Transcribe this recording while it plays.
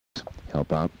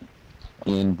help out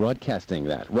in broadcasting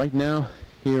that. Right now,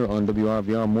 here on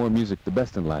WRVR, more music, the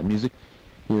best in Latin music.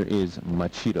 Here is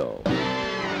Machito.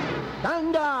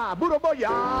 ¡Tanga! ¡Puro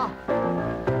boya!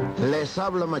 Les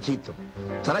habla Machito.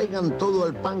 Traigan todo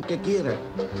el pan que quieran,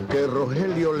 que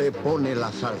Rogelio le pone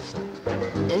la salsa.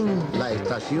 En la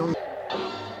estación...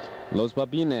 Los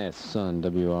Babines on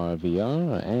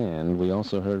WRVR, and we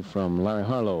also heard from Larry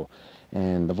Harlow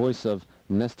and the voice of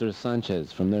Nestor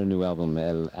Sanchez from their new album,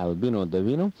 El Albino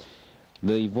Divino.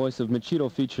 The voice of Machito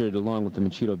featured along with the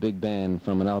Machito Big Band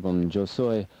from an album, Yo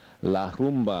Soy La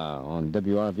Rumba on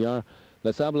WRVR.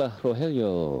 Les habla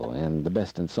Rogelio, and the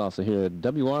best in salsa here at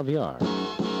WRVR.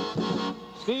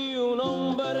 Si un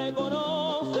hombre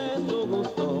conoce su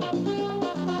gusto,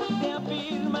 se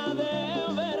afirma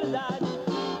de verdad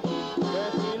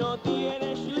que si no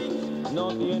tiene schlitz, no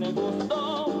tiene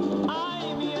gusto.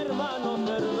 Ay, mi hermano,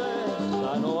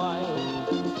 cerveza no hay.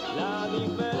 La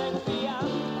diferencia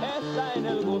está en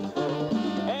el gusto,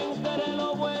 entre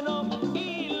lo bueno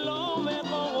y lo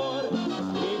mejor.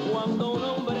 Y cuando un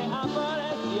hombre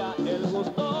aprecia el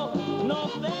gusto, no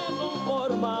se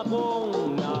conforma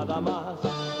con nada más.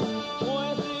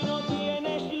 Pues si no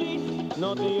tiene schlitz,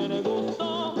 no tiene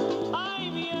gusto. Ay,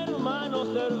 mi hermano,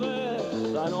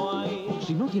 cerveza no hay.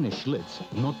 Si no tiene Schlitz,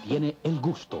 no tiene el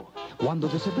gusto. Cuando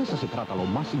de cerveza se trata, lo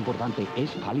más importante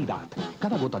es calidad.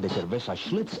 Cada gota de cerveza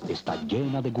Schlitz está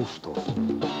llena de gusto.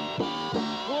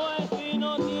 Pues si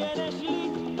no tiene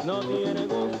Schlitz, no tiene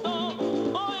gusto.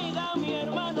 Oiga, mi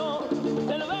hermano,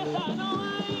 cerveza no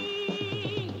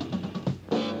hay.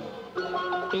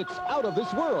 It's out of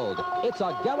this world. It's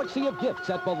a galaxy of gifts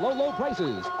at below low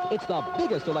prices. It's the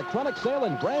biggest electronic sale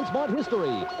in BrandsMart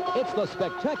history. It's the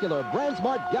spectacular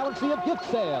BrandsMart Galaxy of Gift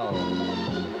Sale.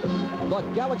 The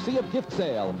Galaxy of Gift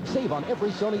Sale. Save on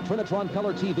every Sony Trinitron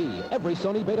Color TV, every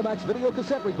Sony Betamax video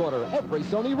cassette recorder, every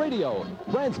Sony radio.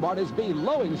 BrandsMart is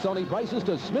belowing Sony prices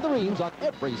to smithereens on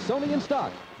every Sony in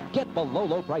stock. Get below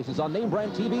low prices on name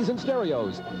brand TVs and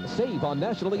stereos. Save on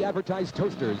nationally advertised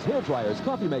toasters, hair dryers,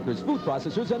 coffee makers, food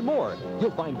processors, and more.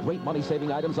 You'll find great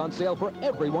money-saving items on sale for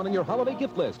everyone in your holiday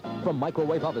gift list, from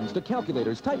microwave ovens to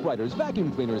calculators, typewriters,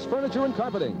 vacuum cleaners, furniture, and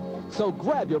carpeting. So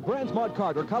grab your BrandsMart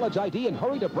card or college ID and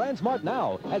hurry to BrandsMart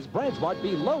now, as BrandsMart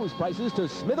belows prices to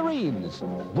smithereens.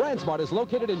 BrandsMart is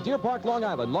located in Deer Park, Long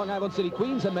Island City,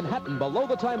 Queens, and Manhattan, below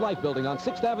the Time Life building on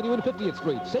 6th Avenue and 50th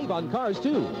Street. Save on cars,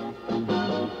 too.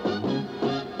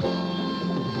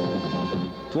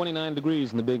 29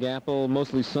 degrees in the Big Apple,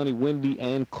 mostly sunny, windy,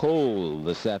 and cold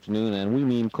this afternoon, and we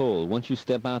mean cold. Once you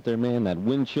step out there, man, that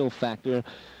wind chill factor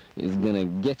is going to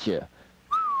get you.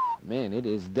 Man, it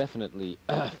is definitely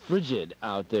frigid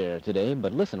out there today,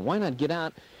 but listen, why not get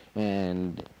out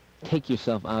and take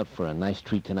yourself out for a nice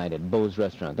treat tonight at Beau's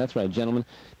Restaurant. That's right, gentlemen.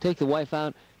 Take the wife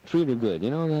out, treat her good.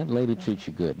 You know, that lady treats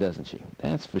you good, doesn't she?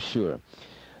 That's for sure.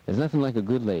 There's nothing like a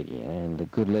good lady, and a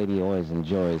good lady always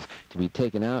enjoys to be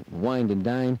taken out, wined and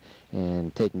dined,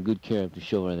 and taken good care of to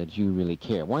show her that you really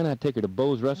care. Why not take her to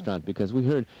Beau's Restaurant? Because we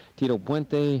heard Tito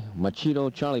Puente,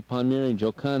 Machito, Charlie Palmieri,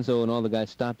 Joe Conzo, and all the guys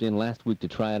stopped in last week to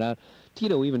try it out.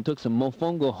 Tito even took some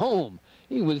mofongo home.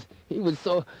 He was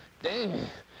so...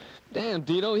 Damn,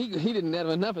 Tito, he didn't have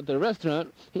enough at the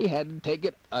restaurant. He had to take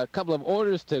it a couple of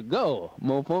orders to go.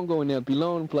 Mofongo and El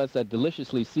Pilon, plus that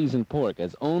deliciously seasoned pork,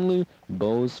 as only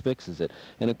Beau's fixes it.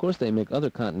 And, of course, they make other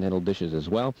continental dishes as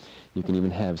well. You can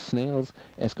even have snails,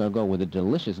 escargot with a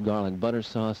delicious garlic butter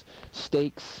sauce,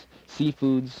 steaks,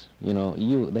 seafoods. You know,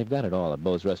 they've got it all at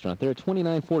Beau's Restaurant. They're at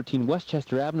 2914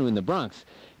 Westchester Avenue in the Bronx.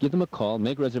 Give them a call.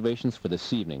 Make reservations for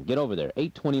this evening. Get over there,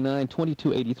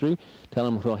 829-2283. Tell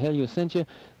them Rogelio sent you.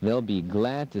 They'll be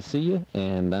glad to see you,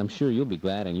 and I'm sure you'll be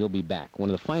glad and you'll be back. One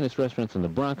of the finest restaurants in the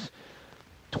Bronx,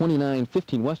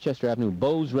 2915 Westchester Avenue,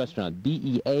 Beau's Restaurant.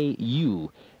 B-E-A-U-S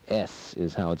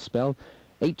is how it's spelled.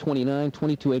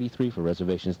 829-2283 for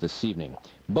reservations this evening.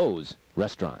 Beau's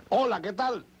Restaurant. Hola, ¿qué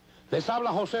tal? Les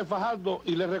habla José Fajardo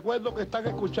y les recuerdo que están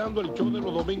escuchando el show de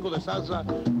los domingos de salsa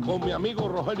con mi amigo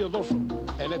Rogelio DAWSON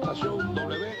en la estación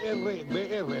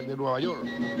WRVR de Nueva York.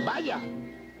 ¡Vaya!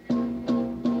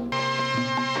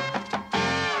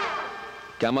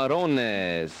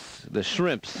 Camarones, the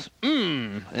shrimps,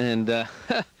 and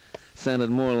sounded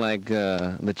more like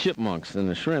the chipmunks than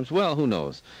the shrimps. Well, who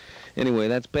knows? Anyway,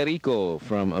 that's Perico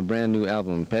from a brand new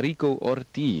album, Perico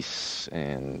Ortiz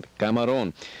and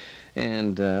Camarón.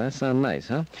 And that sounds nice,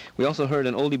 huh? We also heard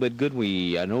an oldie but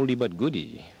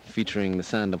goodie, featuring the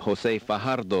sound of Jose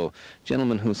Fajardo,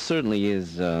 gentleman who certainly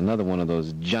is another one of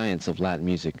those giants of Latin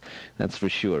music, that's for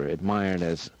sure. Admired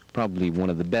as probably one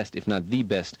of the best, if not the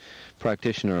best,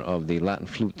 practitioner of the Latin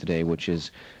flute today, which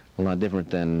is a lot different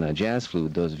than jazz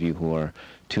flute. Those of you who are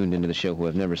tuned into the show who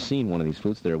have never seen one of these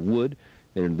flutes. They're wood.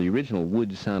 They're the original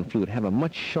wood sound flute, have a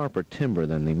much sharper timbre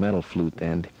than the metal flute,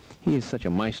 and he is such a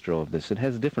maestro of this. It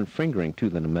has a different fingering, too,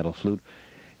 than a metal flute,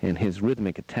 and his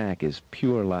rhythmic attack is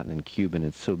pure Latin and Cuban.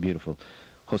 It's so beautiful.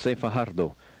 Jose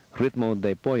Fajardo, Ritmo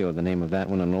de Pollo, the name of that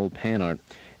one, an old pan art,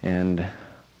 and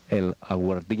El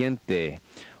Aguardiente.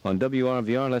 On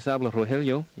WRVR, les habla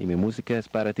Rogelio, y mi música es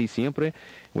para ti siempre.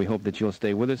 We hope that you'll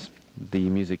stay with us. The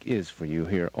music is for you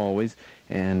here always,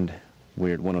 and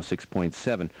we're at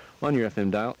 106.7 on your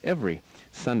FM dial every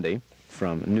Sunday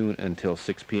from noon until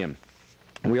 6 p.m.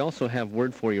 We also have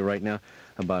word for you right now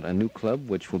about a new club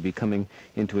which will be coming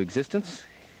into existence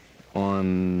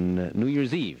on New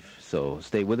Year's Eve. So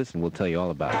stay with us and we'll tell you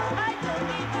all about it.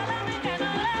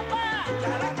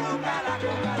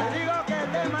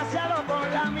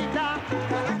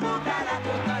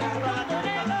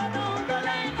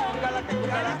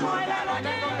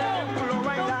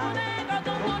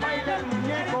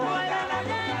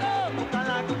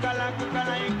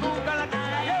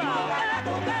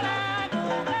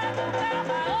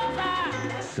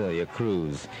 Celia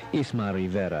Cruz, Isma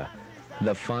Rivera,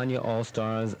 the Fania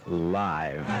All-Stars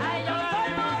live.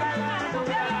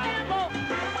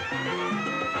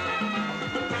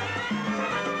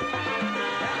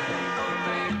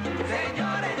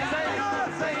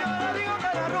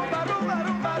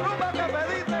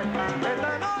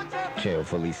 Cheo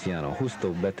Feliciano,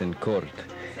 Justo Betancourt,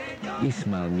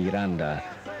 Ismael Miranda,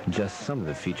 just some of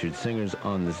the featured singers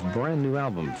on this brand new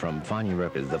album from Fania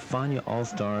Records, the Fania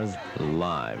All-Stars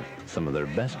Live. Some of their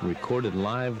best recorded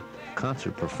live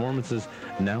concert performances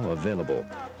now available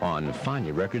on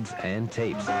Fania Records and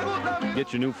tapes.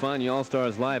 Get your new Fania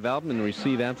All-Stars Live album and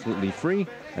receive absolutely free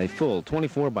a full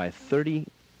 24 by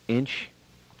 30-inch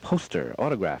poster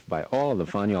autographed by all of the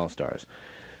Fania All-Stars.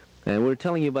 And we're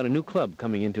telling you about a new club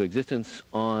coming into existence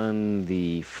on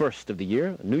the 1st of the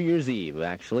year, New Year's Eve,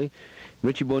 actually.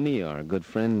 Richie Bonilla, our good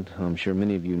friend, I'm sure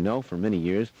many of you know for many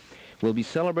years, will be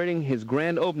celebrating his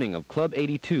grand opening of Club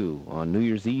 82 on New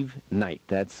Year's Eve night.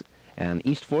 That's on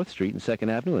East 4th Street and 2nd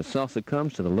Avenue as salsa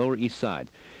comes to the Lower East Side.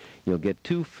 You'll get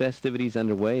two festivities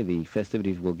underway. The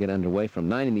festivities will get underway from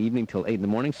 9 in the evening till 8 in the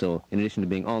morning, so in addition to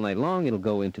being all night long, it'll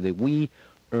go into the wee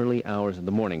early hours of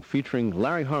the morning, featuring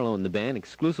Larry Harlow and the band,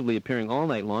 exclusively appearing all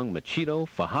night long, Machito,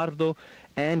 Fajardo,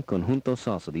 and Conjunto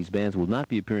Salsa. These bands will not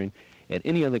be appearing at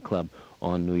any other club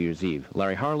on New Year's Eve.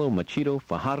 Larry Harlow, Machito,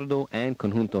 Fajardo, and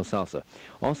Conjunto Salsa.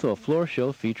 Also a floor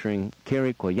show featuring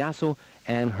Carrie Collazo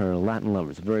and her Latin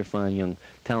lovers. A very fine, young,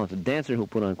 talented dancer who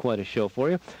put on quite a show for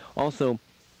you. Also,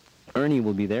 Ernie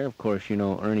will be there. Of course, you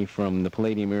know Ernie from the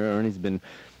Palladium era. Ernie's been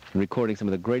recording some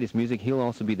of the greatest music. He'll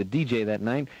also be the DJ that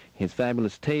night. His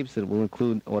fabulous tapes that will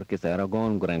include Orquesta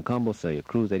Aragon, Gran Combo, Celia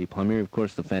Cruz, Eddie Palmieri, of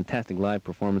course, the fantastic live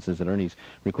performances that Ernie's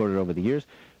recorded over the years.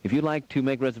 If you'd like to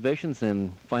make reservations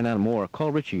and find out more,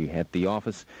 call Richie at the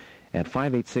office at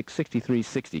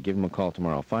 586-6360. Give him a call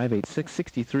tomorrow,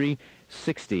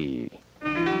 586-6360.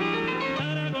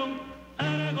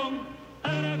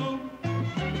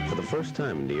 For the first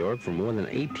time in New York for more than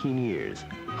 18 years,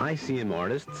 ICM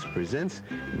Artists presents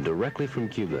directly from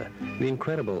Cuba the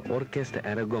incredible Orquesta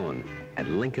Aragon at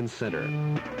Lincoln Center.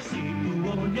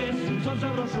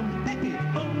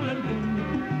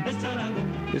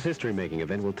 This history-making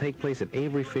event will take place at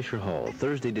Avery Fisher Hall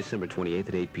Thursday, December 28th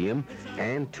at 8 p.m.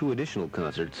 and two additional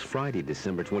concerts Friday,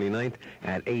 December 29th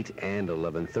at 8 and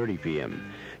 11:30 p.m.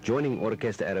 Joining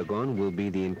Orquesta Aragon will be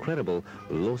the incredible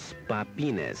Los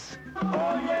Papines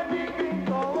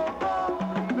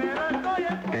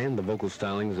and the vocal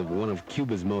stylings of one of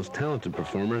Cuba's most talented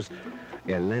performers,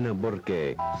 Elena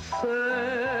Borque.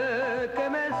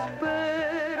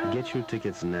 Get your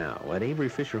tickets now at Avery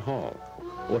Fisher Hall.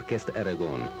 Orquesta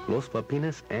Aragon, Los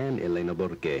Papines, and Elena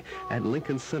Borque at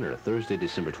Lincoln Center Thursday,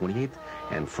 December 28th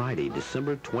and Friday,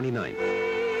 December 29th.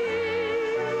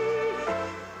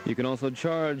 You can also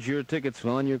charge your tickets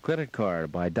on your credit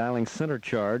card by dialing Center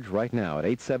Charge right now at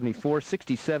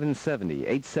 874-6770,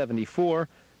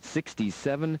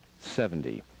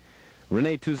 874-6770.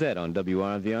 Renee Touzette on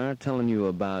WRVR telling you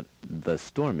about the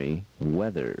stormy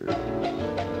weather.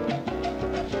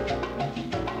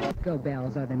 Disco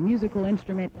bells are the musical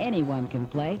instrument anyone can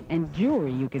play and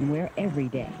jewelry you can wear every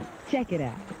day. Check it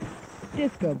out.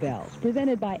 Disco bells,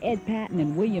 presented by Ed Patton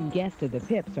and William Guest of the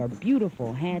Pips, are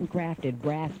beautiful handcrafted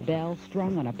brass bells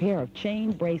strung on a pair of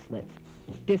chain bracelets.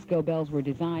 Disco bells were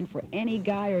designed for any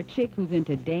guy or chick who's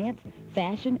into dance,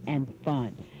 fashion, and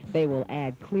fun. They will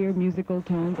add clear musical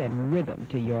tones and rhythm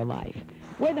to your life.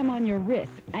 Wear them on your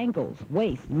wrists, ankles,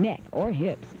 waist, neck, or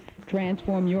hips.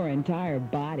 Transform your entire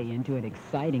body into an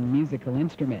exciting musical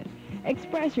instrument.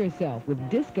 Express yourself with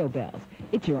disco bells.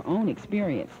 It's your own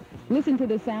experience. Listen to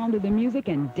the sound of the music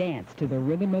and dance to the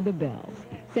rhythm of the bells.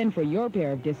 Send for your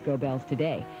pair of disco bells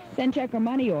today. Send check or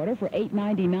money order for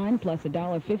 $8.99 plus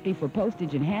 $1.50 for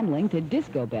postage and handling to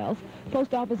Disco Bells,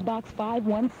 Post Office Box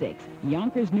 516,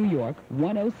 Yonkers, New York,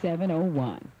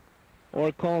 10701.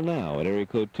 Or call now at area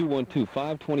code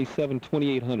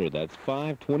 212-527-2800. That's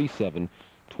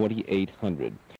 527-2800.